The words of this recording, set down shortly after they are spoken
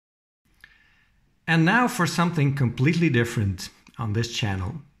And now for something completely different on this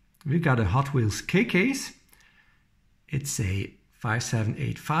channel. We've got a Hot Wheels K-Case. It's a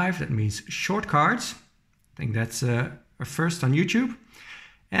 5785, that means short cards. I think that's a first on YouTube.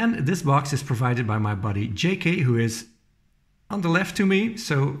 And this box is provided by my buddy JK, who is on the left to me.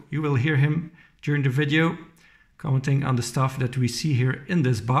 So you will hear him during the video commenting on the stuff that we see here in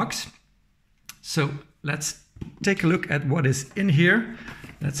this box. So let's take a look at what is in here.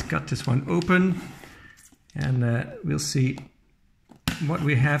 Let's cut this one open and we'll see what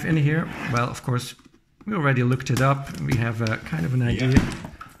we have in here. Well, of course, we already looked it up. We have kind of an idea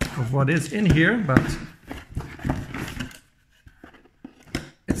of what is in here, but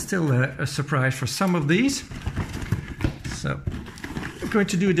it's still a surprise for some of these. So I'm going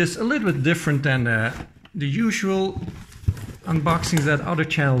to do this a little bit different than the usual unboxings that other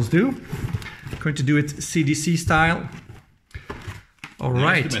channels do. I'm going to do it CDC style. All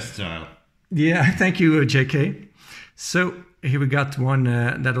right. That's the best style. Yeah, thank you, JK. So here we got one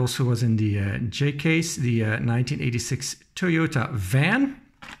that also was in the J-Case, the 1986 Toyota van.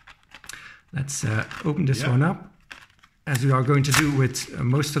 Let's open this one up, as we are going to do with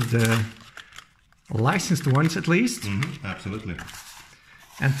most of the licensed ones at least. Absolutely.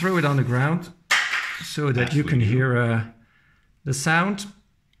 And throw it on the ground so that you can hear the sound.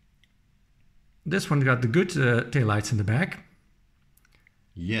 This one got the good taillights in the back.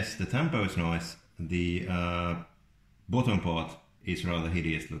 Yes, the tempo is nice. The bottom part is rather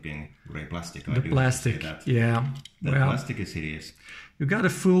hideous looking grey plastic. The plastic, yeah. The plastic is hideous. You got a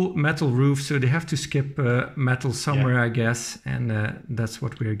full metal roof, so they have to skip metal somewhere, I guess, and that's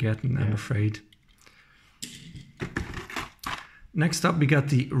what we're getting, I'm afraid. Next up, we got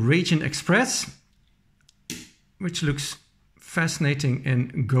the Raging Express, which looks fascinating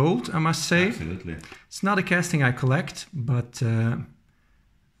in gold, I must say. Absolutely. It's not a casting I collect, but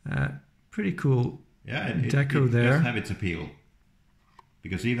pretty cool deco it there. Does have its appeal,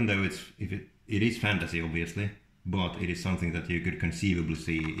 because even though it is fantasy, obviously, but it is something that you could conceivably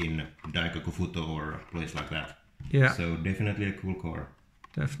see in Daikaku Futo or a place like that. Yeah. So definitely a cool car.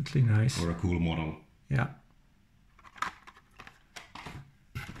 Definitely nice. Or a cool model. Yeah.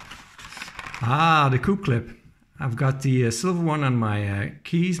 Ah, the coupe clip. I've got the silver one on my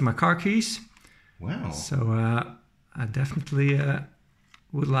keys, my car keys. Wow. So I definitely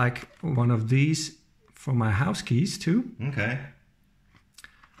would like one of these for my house keys too. Okay.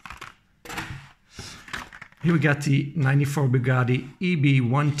 Here we got the 94 Bugatti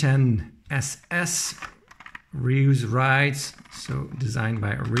EB110 SS reuse rides, so designed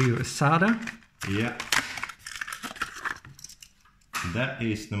by Ryu Asada. Yeah. That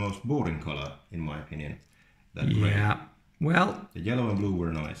is the most boring color, in my opinion. That gray. Yeah, well... The yellow and blue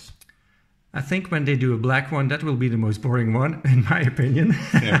were nice. I think when they do a black one, that will be the most boring one, in my opinion.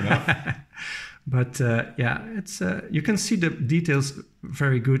 Fair enough. But yeah, it's you can see the details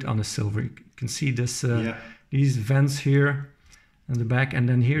very good on the silver. You can see this these vents here in the back, and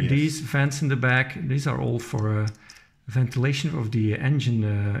then here these vents in the back. These are all for ventilation of the engine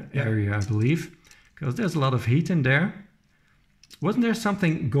area, I believe, because there's a lot of heat in there. Wasn't there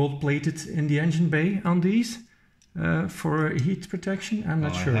something gold-plated in the engine bay on these for heat protection? I'm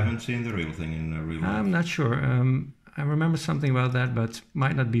not sure. I haven't seen the real thing in real life. I'm not sure. I remember something about that, but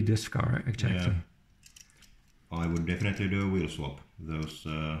might not be this car exactly. Yeah. I would definitely do a wheel swap. Those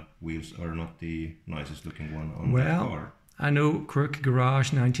wheels are not the nicest looking one on that car. I know Quirky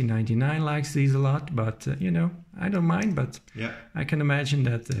Garage 1999 likes these a lot, but you know, I don't mind, but I can imagine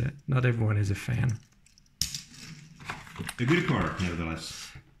that not everyone is a fan. A good car,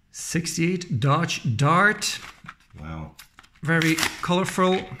 nevertheless. 68 Dodge Dart. Wow. Very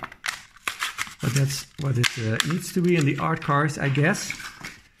colorful, but that's what it needs to be in the art cars, I guess.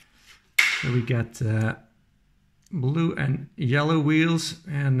 So we got blue and yellow wheels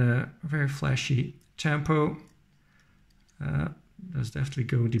and a very flashy tempo. There's definitely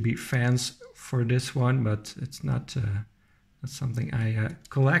going to be fans for this one, but it's not something I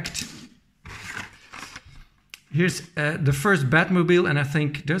collect. Here's the first Batmobile, and I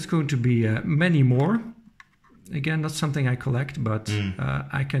think there's going to be many more. Again, not something I collect, but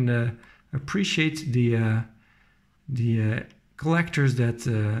I can appreciate the collectors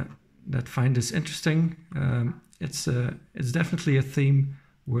that find this interesting. It's definitely a theme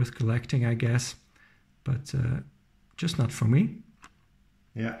worth collecting, I guess, but just not for me.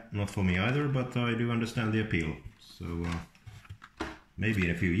 Yeah, not for me either, but I do understand the appeal. So maybe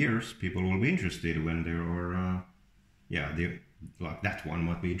in a few years people will be interested when there are, like that one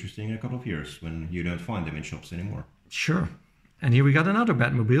might be interesting in a couple of years when you don't find them in shops anymore. Sure. And here we got another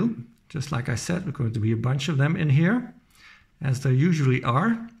Batmobile. Just like I said, we're going to be a bunch of them in here, as there usually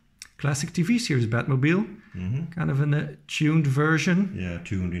are. classic TV series Batmobile. Kind of in a tuned version. Yeah,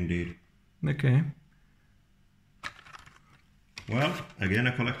 tuned indeed. Okay. Well, again,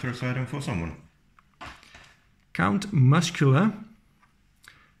 a collector's item for someone. Count Muscula.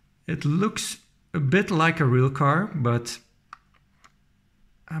 It looks a bit like a real car, but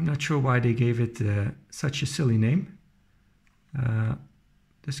I'm not sure why they gave it such a silly name.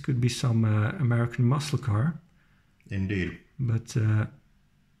 This could be some American muscle car. Indeed. But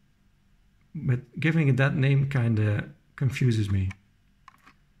giving it that name kind of confuses me.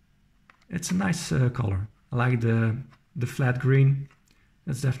 It's a nice color. I like the flat green.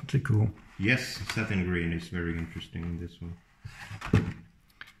 That's definitely cool. Yes, satin green is very interesting in this one.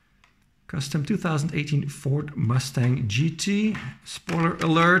 Custom 2018 Ford Mustang GT. Spoiler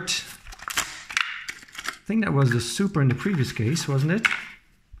alert. I think that was the Super in the previous case, wasn't it?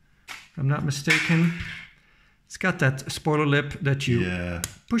 If I'm not mistaken. It's got that spoiler lip that you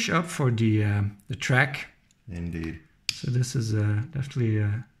push up for the track. Indeed. So this is definitely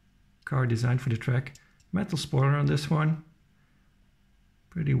a car designed for the track. Metal spoiler on this one.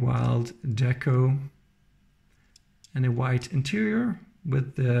 Pretty wild deco. And a white interior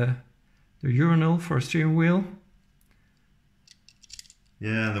with the urinal for a steering wheel.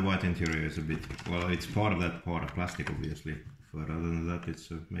 Yeah, the white interior is a bit, well, it's part of plastic obviously, but other than that it's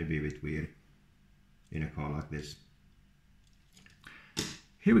maybe a bit weird in a car like this.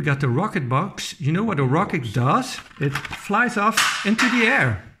 Here we got the rocket box. You know what a rocket does? It flies off into the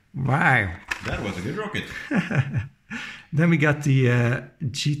air. Wow. That was a good rocket. Then we got the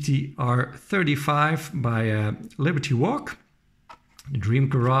GTR 35 by Liberty Walk, the Dream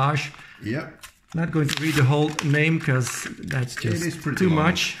Garage. Yep. Not going to read the whole name because that's just too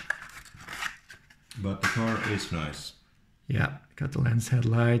much. But the car is nice. Yeah, got the lens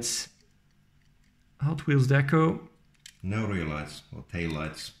headlights. Hot Wheels deco. No rear lights or tail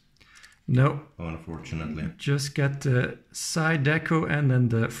lights. No. Unfortunately. Just got the side deco and then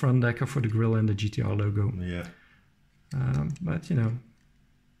the front deco for the grille and the GTR logo. Yeah. But, you know,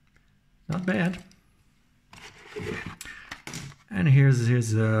 not bad. And here's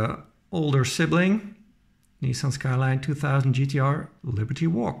his older sibling, Nissan Skyline 2000 GTR Liberty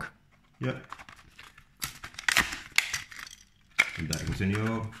Walk. Yep. And that was in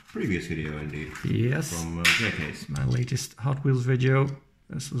your previous video indeed. Yes. From Diecast. My latest Hot Wheels video.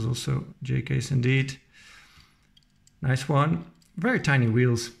 This was also Diecast indeed. Nice one. Very tiny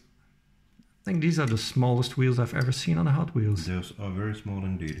wheels. I think these are the smallest wheels I've ever seen on a Hot Wheels. Those are very small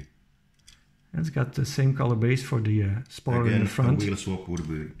indeed. It's got the same color base for the spoiler Again, in the front. a wheel swap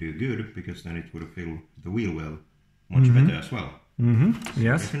would do good because then it would fill the wheel well much better as well. So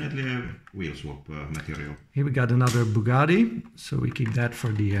yes. Definitely a wheel swap material. Here we got another Bugatti, so we keep that for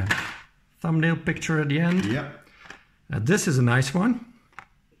the thumbnail picture at the end. Yeah. This is a nice one.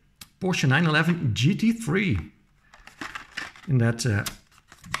 Porsche 911 GT3 in that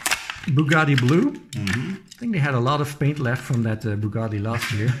Bugatti blue. I think they had a lot of paint left from that Bugatti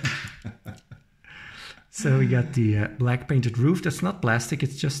last year. So we got the black painted roof. That's not plastic,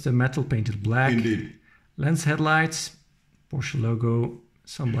 it's just a metal painted black. Indeed. Lens headlights, Porsche logo,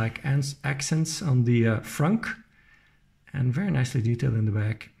 some black accents on the frunk, and very nicely detailed in the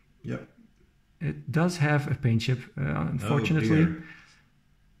back. Yep. It does have a paint chip, unfortunately. Oh,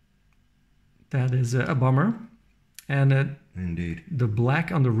 that is a bummer. And indeed. The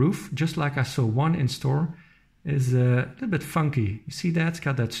black on the roof, just like I saw one in store, is a little bit funky. You see that? It's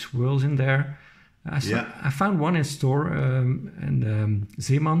got that swirls in there. I found one in store in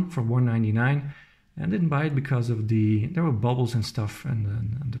Zeeman for $1.99 and didn't buy it because of there were bubbles and stuff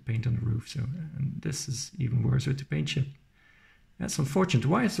and the paint on the roof. So and this is even worse with the paint chip. That's unfortunate.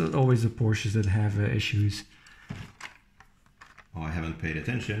 Why is it always the Porsches that have issues? Oh, I haven't paid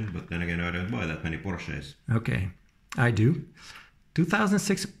attention, but then again I don't buy that many Porsches. Okay, I do.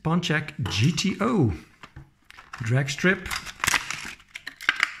 2006 Pontiac GTO. Drag strip.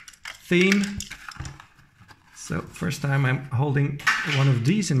 Theme. So first time I'm holding one of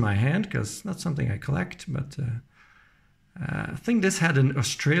these in my hand, because it's not something I collect, but I think this had an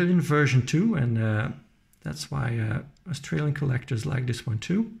Australian version too, and that's why Australian collectors like this one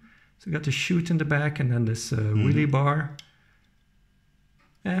too. So got the chute in the back and then this wheelie bar.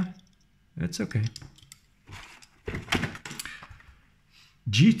 Yeah, it's okay.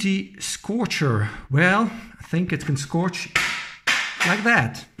 GT Scorcher. Well, I think it can scorch like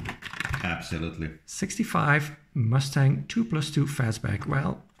that. Absolutely. 65 Mustang 2+2 fastback.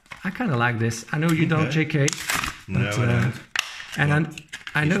 Well, I kind of like this. I know you don't, JK. But, no, I don't. And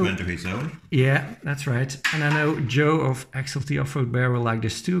I know. Went to his own. Yeah, that's right. And I know Joe of XLT Off-Road Bear will like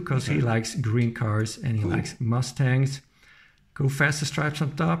this too, because he likes green cars and he likes Mustangs. Go faster stripes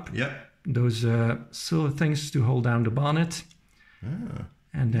on top. Yep. Those silver things to hold down the bonnet. Ah.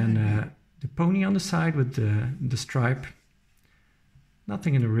 And then the pony on the side with the stripe.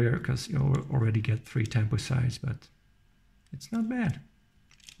 Nothing in the rear because you already get 3 tempo sides, but it's not bad.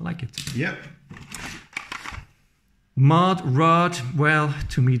 I like it. Yep. Mod rod. Well,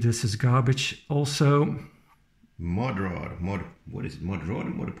 to me this is garbage. Also. Mod rod. What is it? Mod rod or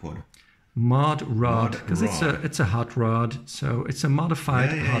mod pod? Mod rod, because it's a hot rod, so it's a modified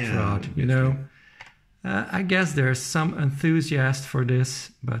hot rod. You know. I guess there's some enthusiast for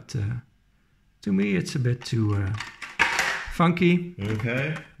this, but to me it's a bit too funky.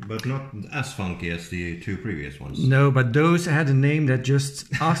 Okay, but not as funky as the 2 previous ones. No, but those had a name that just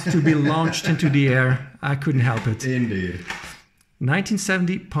asked to be launched into the air. I couldn't help it. Indeed.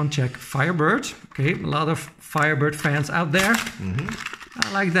 1970 Pontiac Firebird. Okay, a lot of Firebird fans out there.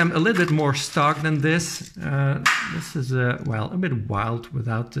 I like them a little bit more stock than this. This is, well, a bit wild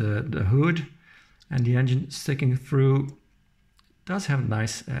without the hood. And the engine sticking through. Does have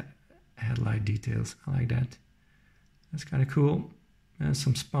nice headlight details. I like that. That's kind of cool. And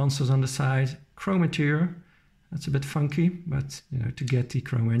some sponsors on the side. Chrome interior. That's a bit funky, but you know, to get the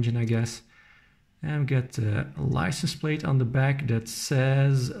chrome engine, I guess. And get a license plate on the back that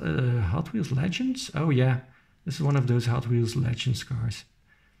says Hot Wheels Legends. Oh yeah, this is one of those Hot Wheels Legends cars.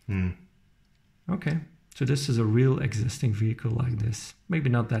 Okay, so this is a real existing vehicle like this. Maybe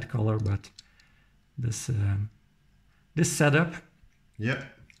not that color, but this setup. Yep.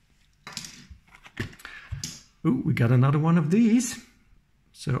 Ooh, we got another one of these.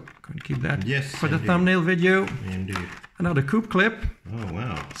 So I'm going to keep that for the thumbnail video. Indeed. Another coupe clip. Oh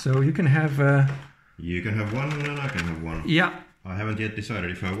wow. So you can have... you can have one and I can have one. Yeah. I haven't yet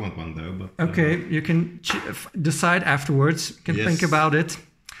decided if I want one though. But okay, you can decide afterwards. You can think about it.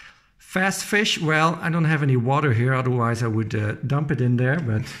 Fast fish. Well, I don't have any water here. Otherwise I would dump it in there.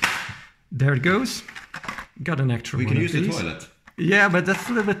 But there it goes. Got an extra one. We can use the toilet. Yeah, but that's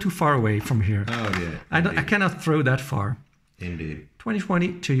a little bit too far away from here. Oh yeah. I cannot throw that far. Indeed.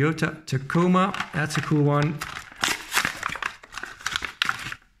 2020 Toyota Tacoma. That's a cool one.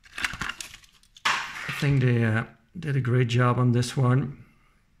 I think they did a great job on this one.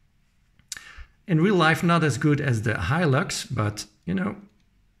 In real life, not as good as the Hilux, but you know,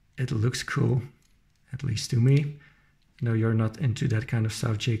 it looks cool, at least to me. No, you're not into that kind of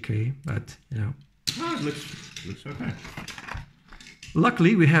stuff, JK, but you know. Oh, it looks okay.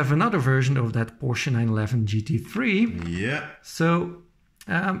 Luckily, we have another version of that Porsche 911 GT3. Yeah. So,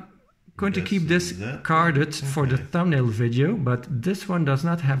 I'm going to keep this carded for the thumbnail video, but this one does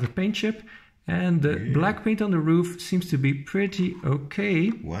not have a paint chip, and the black paint on the roof seems to be pretty okay.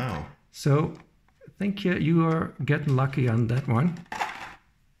 Wow. So, I think you are getting lucky on that one.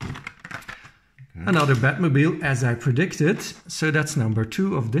 Okay. Another Batmobile, as I predicted. So that's number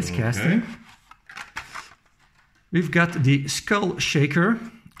 2 of this casting. We've got the Skull Shaker,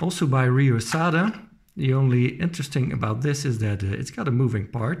 also by Rio Sada. The only interesting about this is that it's got a moving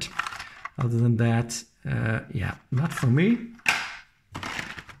part. Other than that, yeah, not for me.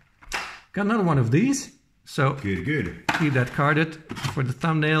 Got another one of these. So good. Keep that carded for the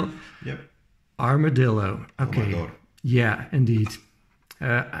thumbnail. Yep. Armadillo. Okay. Oh my God. Yeah, indeed.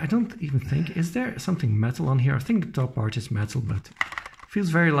 I don't even think, is there something metal on here? I think the top part is metal, but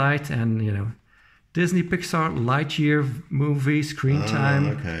feels very light and, you know, Disney Pixar Lightyear movie screen time.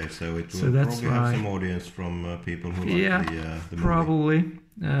 Okay, so it will probably have some audience from people who like the movie. Probably.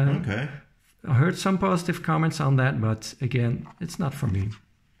 Okay. I heard some positive comments on that, but again, it's not for me.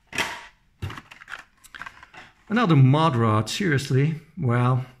 Another mod rod, seriously.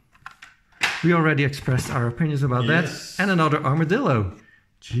 Well, we already expressed our opinions about that. And another armadillo.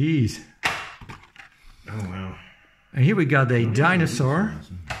 Jeez. Oh, wow. And here we got a dinosaur.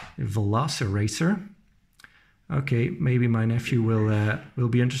 A Velociracer. Okay, maybe my nephew will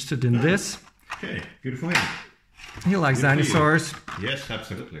be interested in this. Okay, good for him. He likes dinosaurs. Yes,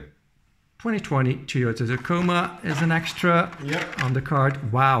 absolutely. 2020 Toyota Tacoma is an extra on the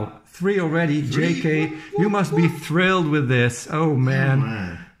card. Wow, 3 already. 3? JK, you must be thrilled with this. Oh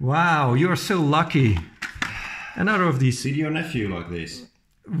man. Wow, you are so lucky. Another of these. Did your nephew like this?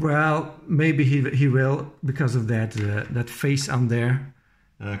 Well, maybe he will because of that that face on there.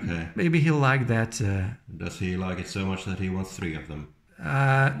 Okay. Maybe he'll like that. Does he like it so much that he wants 3 of them?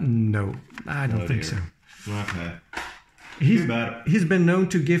 No, I don't think so. Okay. He's been known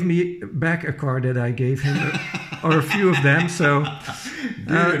to give me back a car that I gave him, or a few of them. So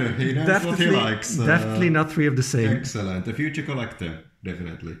good. He knows what he likes. Definitely not 3 of the same. Excellent. A future collector,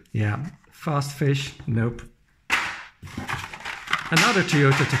 definitely. Yeah. Fast fish. Nope. Another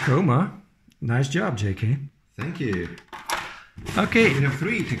Toyota Tacoma. Nice job, JK. Thank you. Okay. We have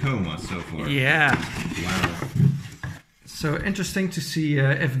 3 Tacomas so far. Yeah. Wow. So interesting to see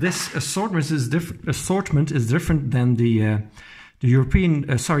if this assortment is different than the European,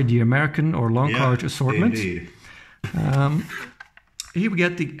 the American or long card assortment. Indeed. Here we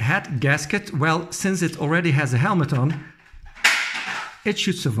get the head gasket. Well, since it already has a helmet on, it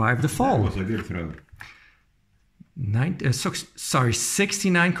should survive the fall. That was a good throw.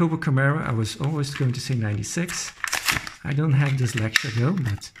 69 Cobra Camaro. I was always going to say 96. I don't have dyslexia though,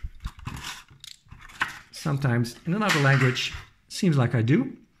 but sometimes in another language, seems like I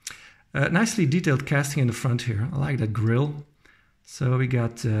do. Nicely detailed casting in the front here. I like that grille. So we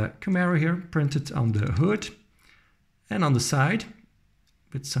got Camaro here printed on the hood and on the side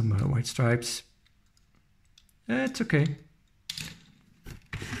with some white stripes. It's okay.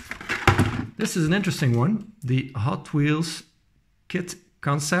 This is an interesting one. The Hot Wheels kit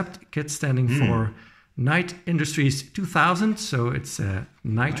concept, kit standing for Knight Industries 2000. So it's a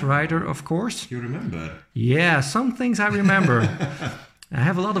Knight Rider, of course. You remember? Yeah, some things I remember. I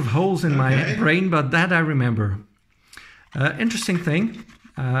have a lot of holes in my brain, but that I remember. Interesting thing,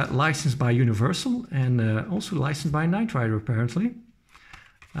 licensed by Universal and also licensed by Knight Rider apparently.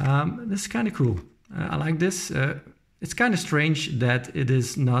 This is kind of cool. I like this. It's kind of strange that it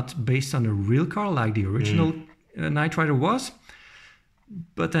is not based on a real car like the original Knight Rider was.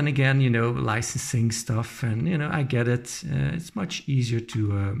 But then again, you know, licensing stuff, and you know, I get it. It's much easier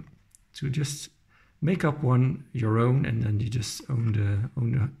to just make up one your own, and then you just own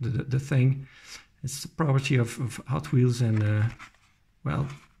the thing. It's the property of Hot Wheels, and well,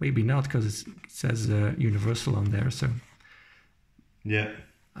 maybe not because it says Universal on there. So yeah,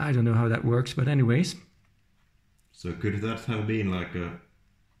 I don't know how that works, but anyways. So could that have been like a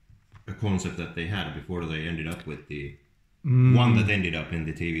concept that they had before they ended up with the one that ended up in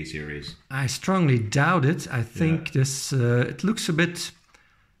the TV series? I strongly doubt it. I think this it looks a bit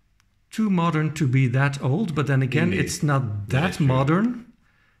too modern to be that old, but then again, Indeed. it's not that modern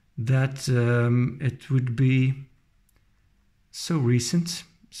that it would be so recent.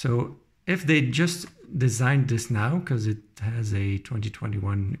 So if they just designed this now, because it has a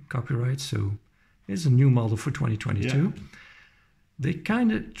 2021 copyright, so it's a new model for 2022. They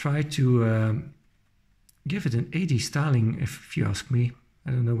kind of try to give it an 80s styling, if you ask me.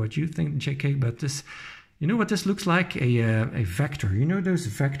 I don't know what you think, JK, but this, you know what this looks like? A Vector. You know those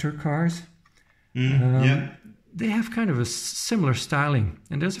Vector cars? They have kind of a similar styling.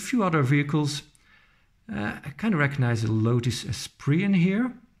 And there's a few other vehicles. I kind of recognize a Lotus Esprit in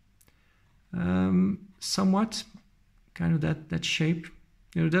here. Somewhat. Kind of that shape.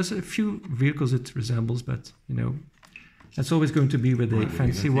 You know, there's a few vehicles it resembles, but, you know, that's always going to be with a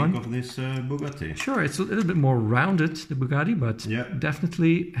fancy one. Think of this Bugatti. Sure, it's a little bit more rounded, the Bugatti, but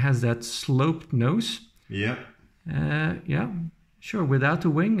definitely has that sloped nose. Yeah. Yeah, sure. Without the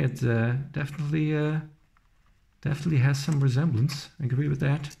wing, it definitely has some resemblance. I agree with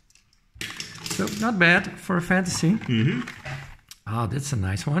that. So not bad for a fantasy. Ah, that's a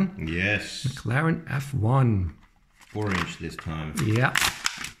nice one. Yes. McLaren F1. Orange this time. Yeah.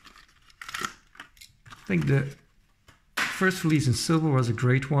 I think the first release in silver was a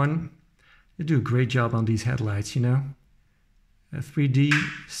great one. They do a great job on these headlights, you know. 3D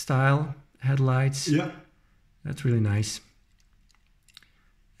style headlights. Yeah. That's really nice.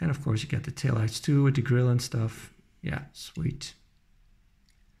 And of course you get the taillights too with the grille and stuff. Yeah, sweet.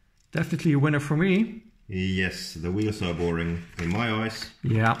 Definitely a winner for me. Yes, the wheels are boring in my eyes.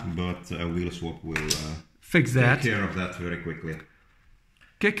 Yeah. But a wheel swap will fix that. take care of that very quickly.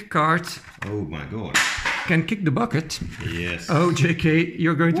 Kick kart. Oh my god. Can kick the bucket. Yes. Oh, JK,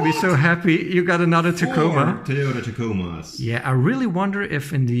 you're going to be so happy. You got another Tacoma. 4 Toyota Tacomas. Yeah, I really wonder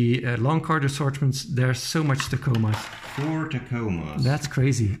if in the long card assortments there's so much Tacomas. 4 Tacomas. That's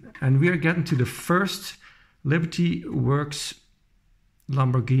crazy. And we are getting to the first Liberty Works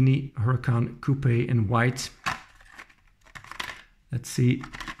Lamborghini Huracan Coupe in white. Let's see.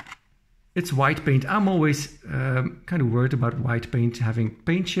 It's white paint. I'm always kind of worried about white paint having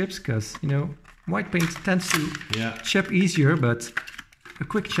paint chips because, you know, white paint tends to chip easier, but a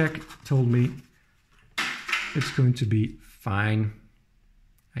quick check told me it's going to be fine,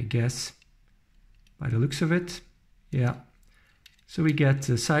 I guess, by the looks of it. Yeah. So we get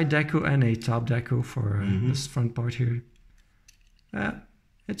a side deco and a top deco for this front part here.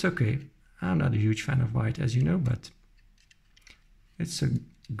 It's okay. I'm not a huge fan of white, as you know, but it's a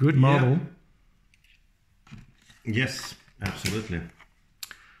good model. Yes, absolutely.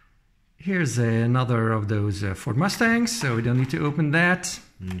 Here's another of those Ford Mustangs, so we don't need to open that.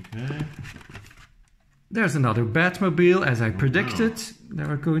 Okay. There's another Batmobile, as I predicted. There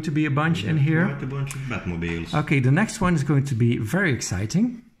are going to be a bunch in here. Quite a bunch of Batmobiles. Okay, the next one is going to be very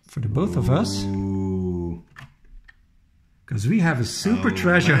exciting for the both of us. Because we have a super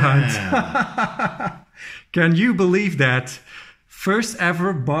treasure hunt. Can you believe that? First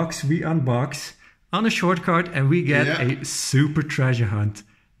ever box we unbox on a short cart and we get a super treasure hunt.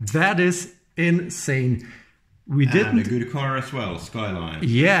 That is insane. We didn't. And a good car as well, Skyline.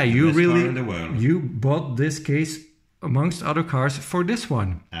 Yeah, you best really car in the world. You bought this case amongst other cars for this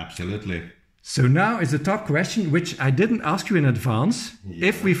one. Absolutely. So now is the top question, which I didn't ask you in advance. Yeah.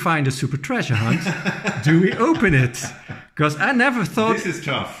 If we find a super treasure hunt, do we open it? Because I never thought. This is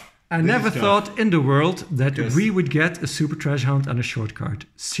tough. I never thought in the world that we would get a super treasure hunt on a short cart.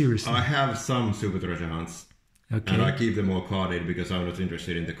 Seriously. I have some super treasure hunts. Okay. And I keep them all carded because I'm not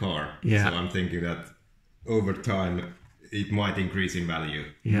interested in the car. Yeah. So I'm thinking that over time it might increase in value.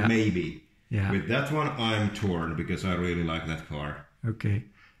 Yeah. Maybe. Yeah. With that one I'm torn because I really like that car. Okay.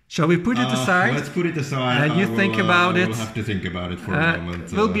 Shall we put it aside? Let's put it aside. And you think about it. We'll have to think about it for a moment.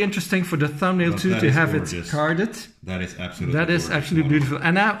 It will be interesting for the thumbnail too to have it carded. That is absolutely That is absolutely beautiful.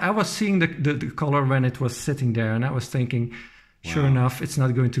 And I was seeing the color when it was sitting there, and I was thinking, sure enough, it's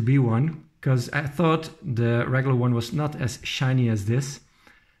not going to be one, because I thought the regular one was not as shiny as this.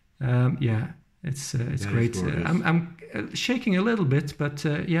 Yeah, it's great. I'm shaking a little bit, but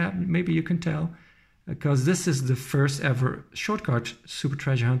yeah, maybe you can tell. Because this is the first ever short cart super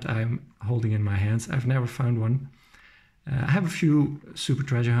treasure hunt I'm holding in my hands. I've never found one. I have a few super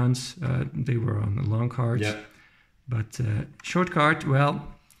treasure hunts. They were on long carts. Yeah. But short cart,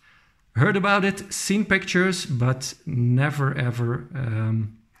 well, heard about it, seen pictures, but never ever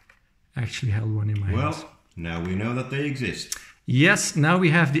actually held one in my hands. Well, now we know that they exist. Yes, now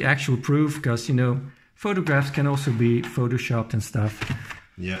we have the actual proof, because, you know, photographs can also be photoshopped and stuff.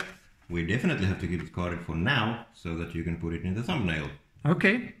 Yeah. We definitely have to keep it carded for now, so that you can put it in the thumbnail.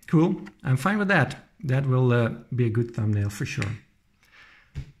 Okay, cool. I'm fine with that. That will be a good thumbnail for sure.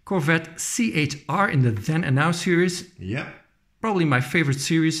 Corvette CHR in the Then and Now series. Yeah. Probably my favorite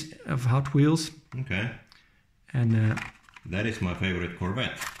series of Hot Wheels. Okay. And that is my favorite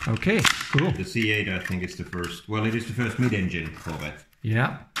Corvette. Okay, cool. The C8, I think, is the first. Well, it is the first mid-engine Corvette.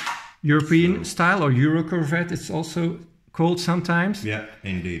 Yeah. European style, or Euro Corvette, it's also called sometimes. Yeah,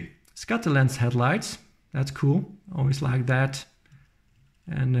 indeed. It's got the lens headlights. That's cool. Always like that.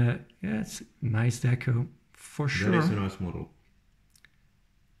 And yeah, it's nice deco for sure. That is a nice model.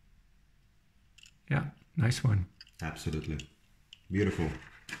 Yeah, nice one. Absolutely. Beautiful.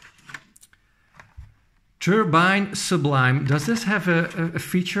 Turbine Sublime. Does this have a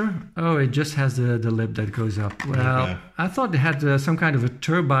feature? Oh, it just has the lip that goes up. Well, I thought they had some kind of a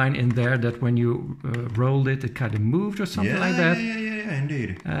turbine in there that when you rolled it, it kind of moved or something like that. Yeah,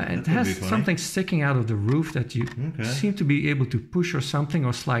 indeed. It has something sticking out of the roof that you seem to be able to push or something,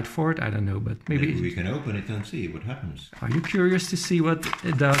 or slide forward. I don't know, but maybe we can open it and see what happens. Are you curious to see what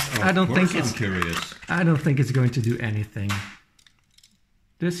it does? I don't think I'm curious. I don't think it's going to do anything.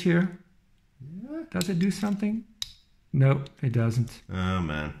 This here. Does it do something? No, it doesn't. Oh,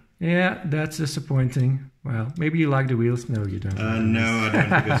 man. Yeah, that's disappointing. Well, maybe you like the wheels. No, you don't. No, I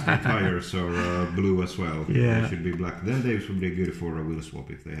don't, because the tires are blue as well. Yeah. They should be black. Then they would be good for a wheel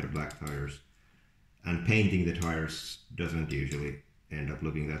swap if they had black tires. And painting the tires doesn't usually end up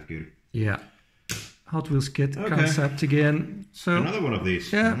looking that good. Yeah. Hot Wheels kit concept again. So another one of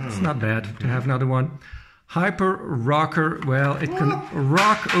these. Yeah, it's not bad to have another one. Hyper Rocker. Well, it can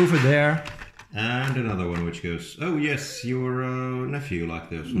rock over there. And another one which goes, oh yes, your nephew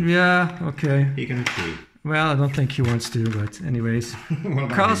liked those ones. Yeah, okay. He can too. Well, I don't think he wants to, but anyways. Well,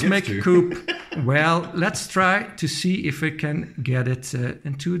 Cosmic Coupe. Well, let's try to see if we can get it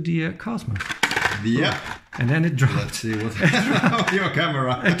into the Cosmos. Yeah. And then it dropped. Let's see what your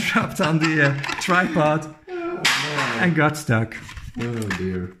camera. It dropped on the tripod and got stuck. Oh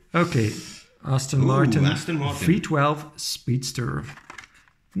dear. Okay, Aston Martin V12 Speedster.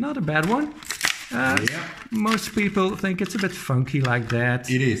 Not a bad one. Most people think it's a bit funky like that.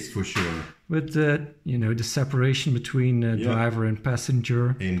 It is, for sure. With the, you know, the separation between driver and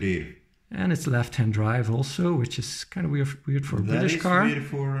passenger. Indeed. And it's left-hand drive also, which is kind of weird for a British car. That is weird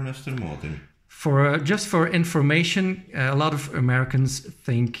for an Aston Martin. Just for information, a lot of Americans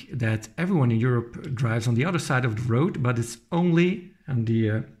think that everyone in Europe drives on the other side of the road, but it's only on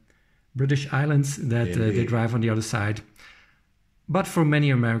the British islands that they drive on the other side. But for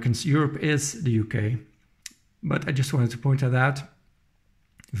many Americans, Europe is the UK. But I just wanted to point that out.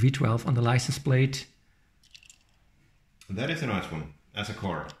 V12 on the license plate. That is a nice one, as a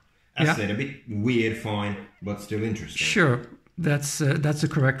car. As said, a bit weird, fine, but still interesting. Sure. that's the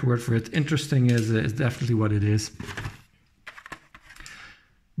correct word for it. Interesting is definitely what it is.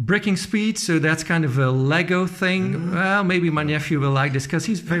 Bricking speed, so that's kind of a Lego thing. Well, maybe my nephew will like this because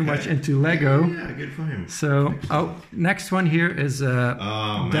he's very much into Lego. Yeah, good for him. So, next one here is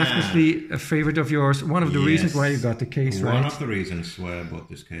definitely a favorite of yours. One of the reasons why you got the case, right? One of the reasons why I bought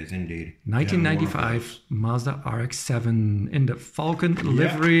this case, indeed. 1995 Mazda RX-7 in the Falcon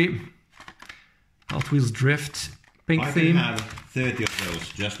livery. Hot Wheels Drift, pink theme. I can have 30 of those,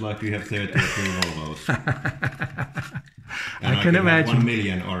 just like you have 30 of your Volvos. And I can imagine 1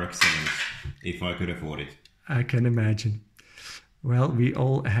 million RX-7s if I could afford it. I can imagine. Well, we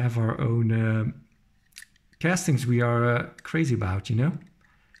all have our own castings we are crazy about, you know?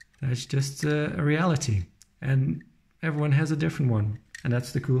 That's just a reality. And everyone has a different one. And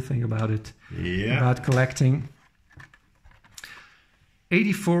that's the cool thing about it. Yeah. About collecting.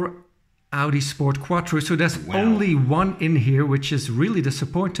 84 Audi Sport Quattro. So there's only one in here, which is really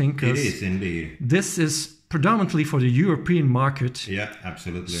disappointing. It is indeed. This is predominantly for the European market. Yeah,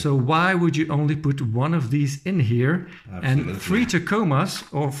 absolutely. So why would you only put one of these in here? Absolutely. And 3 Tacomas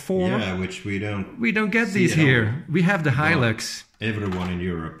or 4? Yeah, which we don't get these here. We have the Hilux. Well, everyone in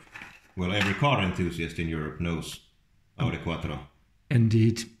Europe, well, every car enthusiast in Europe knows Audi Quattro.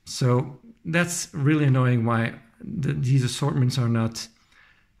 Indeed. So that's really annoying why these assortments are not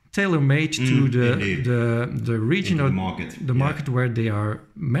tailor-made to the region or the market where they are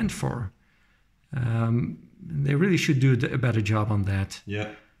meant for. They really should do a better job on that. Yeah.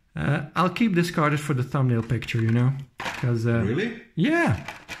 I'll keep this carded for the thumbnail picture, you know. Really? Yeah.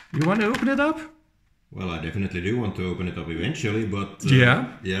 You want to open it up? Well, I definitely do want to open it up eventually, but...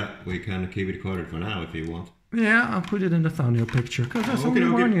 yeah, we can keep it carded for now if you want. Yeah, I'll put it in the thumbnail picture, because there's only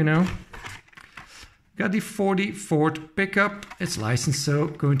one, you know. Got the 40 Ford pickup. It's licensed, so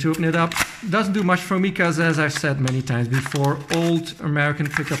going to open it up. Doesn't do much for me because, as I've said many times before, old American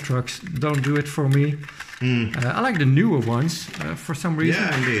pickup trucks don't do it for me. I like the newer ones for some reason.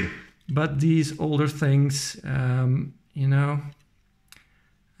 Yeah, indeed. But these older things, you know,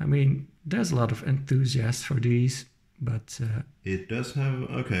 I mean, there's a lot of enthusiasts for these, but... it does have...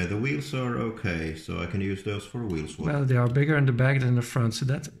 Okay, the wheels are okay, so I can use those for a wheel swap. Well, they are bigger in the back than the front, so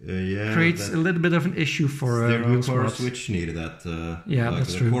that creates a little bit of an issue for wheel swaps. There are cars which need that. Yeah, like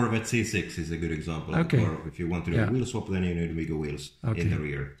that's the true. Corvette C6 is a good example of a car. If you want to do a wheel swap, then you need bigger wheels in the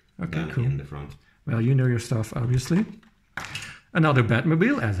rear than in the front. Well, you know your stuff, obviously. Another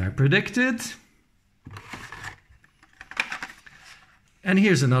Batmobile, as I predicted. And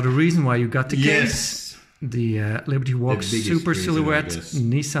here's another reason why you got the case. The Liberty Walk Super Silhouette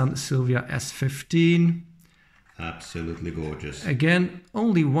Nissan Silvia S15. Absolutely gorgeous. Again,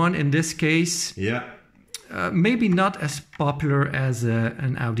 only one in this case. Yeah. Maybe not as popular as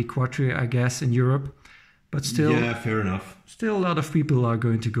an Audi Quattro, I guess, in Europe. But still... Yeah, fair enough. Still, a lot of people are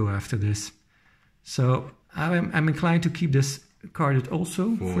going to go after this. So I'm inclined to keep this carded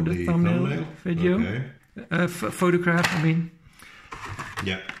also for the thumbnail video. Okay. Photograph, I mean.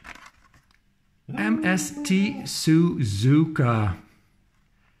 Yeah. MST Suzuka.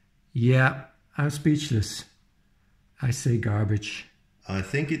 Yeah, I'm speechless. I say garbage. I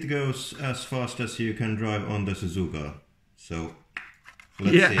think it goes as fast as you can drive on the Suzuka. So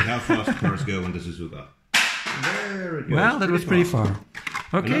let's see how fast cars go on the Suzuka. There it goes. Well, that was pretty far.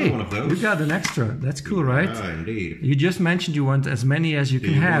 Okay, one of those. You got an extra. That's cool, right? Yeah, indeed. You just mentioned you want as many as you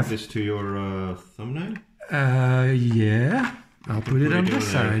can have. Do you want this to your thumbnail? Yeah. I'll put it on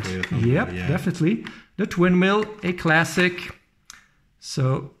this side. Yep, definitely. The twin mill, a classic.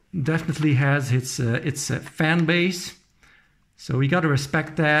 So definitely has its fan base. So we got to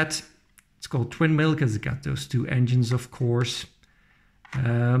respect that. It's called twin mill because it got those 2 engines, of course.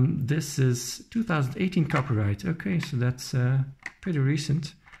 This is 2018 copyright. Okay, so that's pretty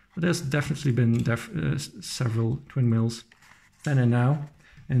recent. But there's definitely been several twin mills then and now.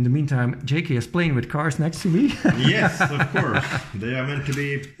 In the meantime, JK is playing with cars next to me. Yes, of course. They are meant to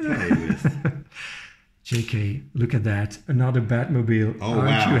be played with. JK, look at that. Another Batmobile. Oh,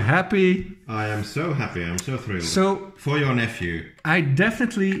 Aren't you happy? I am so happy. I'm so thrilled. So, for your nephew. I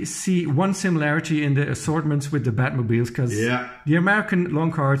definitely see one similarity in the assortments with the Batmobiles because the American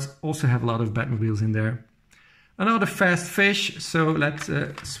long cars also have a lot of Batmobiles in there. Another fast fish. So let's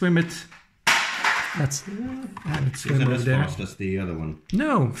swim it. Let's swim over there. Fast as the other one?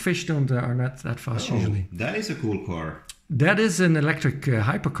 No, fish are not that fast usually. That is a cool car. That is an electric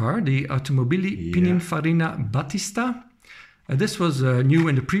hypercar, the Automobili Pininfarina Battista. This was new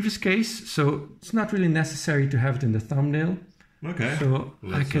in the previous case, so it's not really necessary to have it in the thumbnail. Okay. So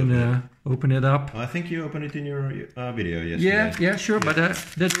I can open it up. I think you opened it in your video yesterday. Yeah, sure. But I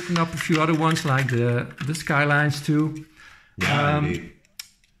did open up a few other ones like the Skylines too. Yeah, indeed.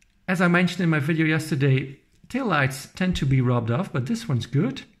 As I mentioned in my video yesterday, taillights tend to be rubbed off, but this one's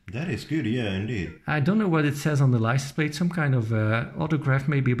good. That is good, yeah, indeed. I don't know what it says on the license plate, some kind of autograph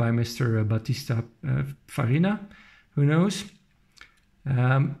maybe by Mr. Battista Farina, who knows.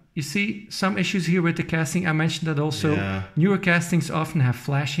 You see some issues here with the casting. I mentioned that also. Yeah. Newer castings often have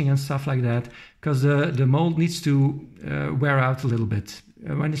flashing and stuff like that because the mold needs to wear out a little bit.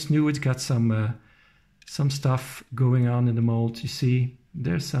 When it's new, it's got some stuff going on in the mold. You see,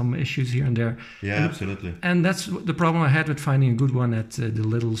 there's some issues here and there. Yeah, absolutely. And that's the problem I had with finding a good one at the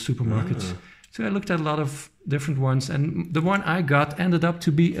little supermarkets. So I looked at a lot of different ones, and the one I got ended up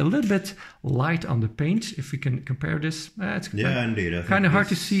to be a little bit light on the paint. If we can compare this, it's indeed. Kind of hard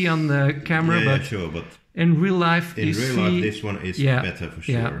to see on the camera, but in real life, life, this one is better for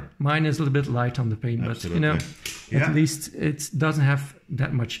sure. Yeah, mine is a little bit light on the paint, absolutely. but at least it doesn't have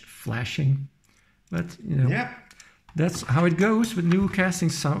that much flashing. But that's how it goes with new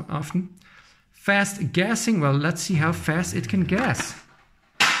castings so often. Fast gassing. Well, let's see how fast it can gas.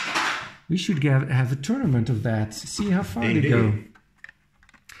 We should have a tournament of that. See how far they go.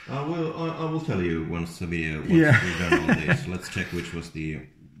 I will tell you once the video once we've done all this. Let's check which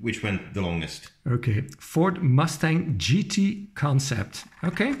went the longest. Okay, Ford Mustang GT Concept.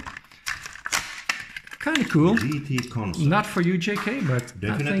 Okay, kind of cool. GT Concept. Not for you, JK, but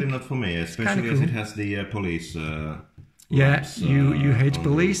definitely not for me, especially as it has the police. You hate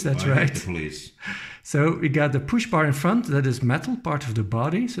police. That's right. I hate the police. So we got the push bar in front, that is metal, part of the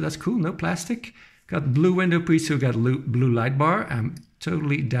body, so that's cool, no plastic. Got blue window piece, so we got blue light bar, I'm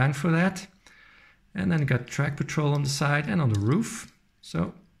totally down for that. And then got track patrol on the side and on the roof,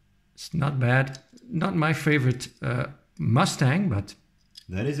 so it's not bad. Not my favorite Mustang, but...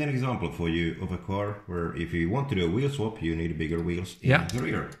 That is an example for you of a car where if you want to do a wheel swap, you need bigger wheels in the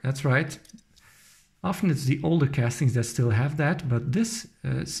rear. That's right. Often it's the older castings that still have that, but this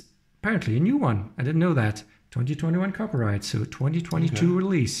is... apparently a new one. I didn't know that. 2021 copyright, so 2022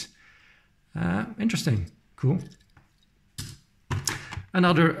 release. Interesting. Cool.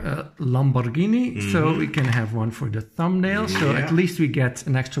 Another Lamborghini, so we can have one for the thumbnail. So at least we get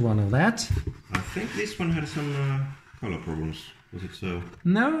an extra one of that. I think this one had some color problems. Was it so?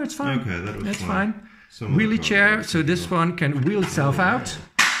 No, it's fine. Okay, that was it's fine. Some wheelie chair, so this one can wheel itself out.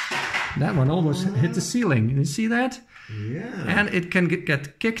 That one almost hit the ceiling. You see that? Yeah. And it can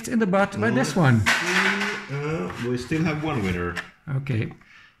get kicked in the butt by this one. We still have one winner. Okay.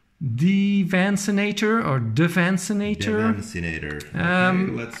 The Vancinator or the Vancinator. The Vancinator.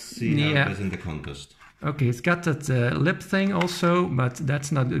 Okay, let's see how it does in the contest. Okay, it's got that lip thing also, but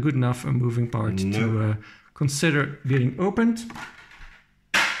that's not good enough a moving part to consider getting opened.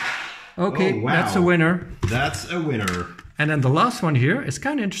 Okay, that's a winner. That's a winner. And then the last one here is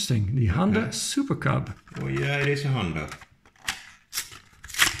kind of interesting. The Honda Super Cub. Oh yeah, it is a Honda.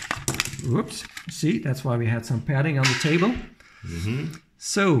 Whoops. See, that's why we had some padding on the table.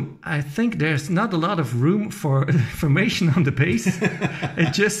 So I think there's not a lot of room for information on the base.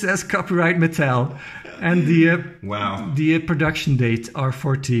 It just says copyright Mattel. And the production date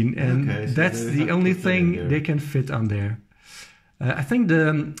R14. And so that's the only thing they can fit on there. I think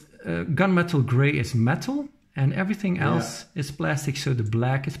the gunmetal gray is metal. And everything else is plastic, so the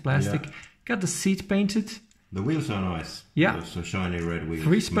black is plastic. Got the seat painted. The wheels are nice. Yeah. Those are shiny red wheels.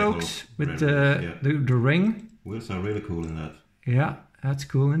 3 spokes with the ring. Wheels are really cool in that. Yeah, that's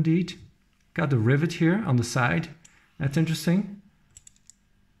cool indeed. Got the rivet here on the side. That's interesting.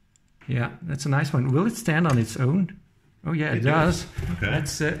 Yeah, that's a nice one. Will it stand on its own? Oh yeah, it does. Okay.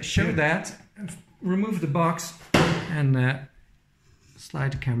 Let's show that. Remove the box and...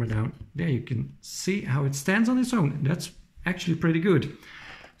 slide the camera down. There you can see how it stands on its own. That's actually pretty good.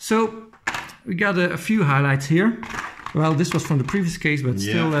 So we got a few highlights here. Well, this was from the previous case, but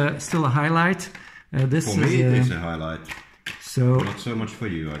still a highlight. This for me, it is a highlight. So not so much for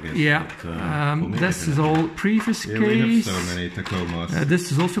you, I guess. Yeah, but, this is all previous case. We have so many Tacomas.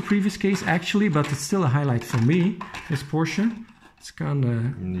 This is also previous case actually, but it's still a highlight for me. This portion. It's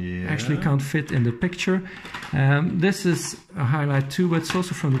actually can't fit in the picture. This is a highlight too, but it's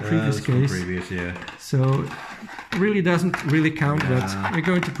also from the previous case. So really doesn't really count, but we're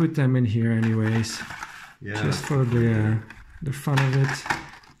going to put them in here anyways. Just for the fun of it,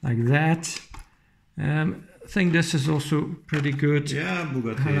 like that. I think this is also pretty good.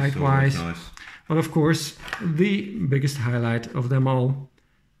 Bugatti highlight-wise. Nice. But of course, the biggest highlight of them all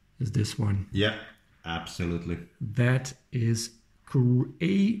is this one. Yeah, absolutely. That is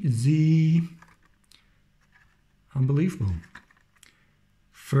crazy. Unbelievable.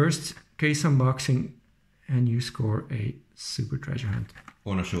 First case unboxing and you score a super treasure hunt.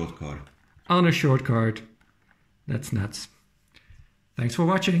 On a short card. On a short card. That's nuts. Thanks for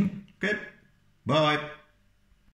watching. Okay, bye.